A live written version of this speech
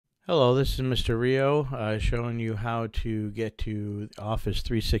Hello, this is Mr. Rio showing you how to get to Office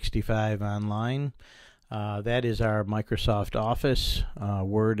 365 online. That is our Microsoft Office,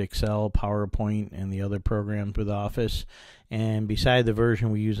 Word, Excel, PowerPoint, and the other programs with Office. And beside the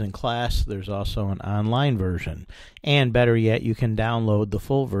version we use in class, there's also an online version. And better yet, you can download the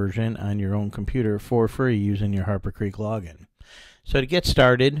full version on your own computer for free using your Harper Creek login. So to get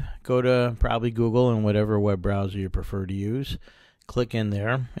started, go to probably Google and whatever web browser you prefer to use. Click in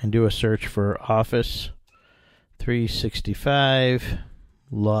there and do a search for Office 365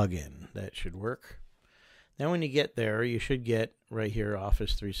 login. That should work. Then when you get there, you should get right here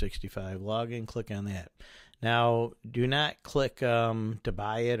Office 365 login. Click on that. Now, do not click to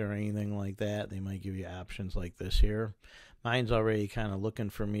buy it or anything like that. They might give you options like this here. Mine's already kind of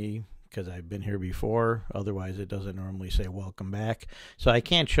looking for me because I've been here before. Otherwise, it doesn't normally say welcome back. So I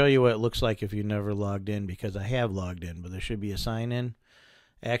can't show you what it looks like if you never logged in because I have logged in, but there should be a sign in.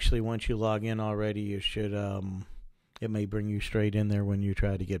 Actually, once you log in already, you should, it may bring you straight in there when you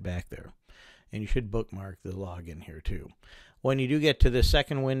try to get back there. And you should bookmark the login here too. When you do get to the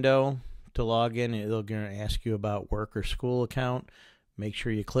second window to log in, it'll going to ask you about work or school account. Make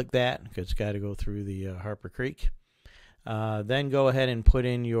sure you click that because it's got to go through the Harper Creek. Then go ahead and put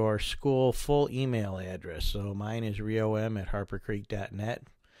in your school full email address. So mine is riom@harpercreek.net.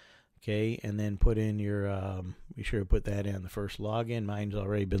 Okay, and then put in your, be sure to put that in the first login. Mine's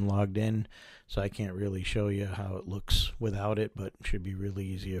already been logged in, so I can't really show you how it looks without it, but it should be really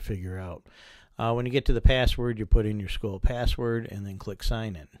easy to figure out. When you get to the password, you put in your school password and then click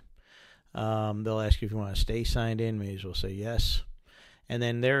sign in. They'll ask you if you want to stay signed in. May as well say yes. And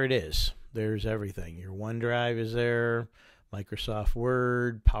then there it is. There's everything. Your OneDrive is there, Microsoft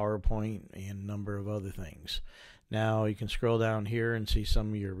Word, PowerPoint, and a number of other things. Now you can scroll down here and see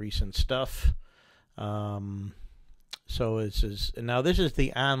some of your recent stuff. So now this is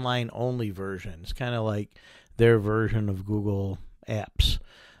the online only version. It's kind of like their version of Google Apps.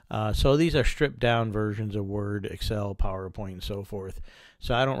 So these are stripped down versions of Word, Excel, PowerPoint, and so forth.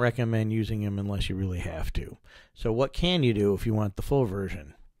 So I don't recommend using them unless you really have to. So what can you do if you want the full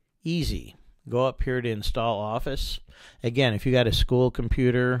version? Easy. Go up here to install Office. Again, if you got a school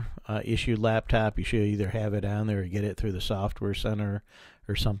computer, issued laptop, you should either have it on there or get it through the Software Center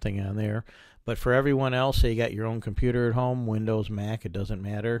or something on there. But for everyone else, say you got your own computer at home, Windows, Mac, it doesn't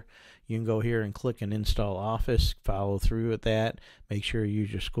matter. You can go here and click and install Office, follow through with that, make sure you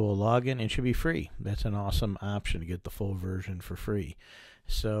use your school login, and it should be free. That's an awesome option to get the full version for free.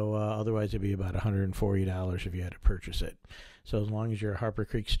 So otherwise it'd be about $140 if you had to purchase it. So as long as you're a Harper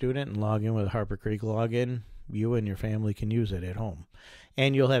Creek student and log in with a Harper Creek login, you and your family can use it at home.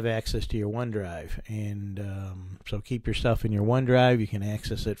 And you'll have access to your OneDrive. And so keep your stuff in your OneDrive. You can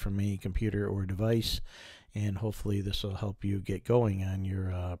access it from any computer or device. And hopefully this will help you get going on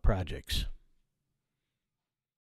your projects.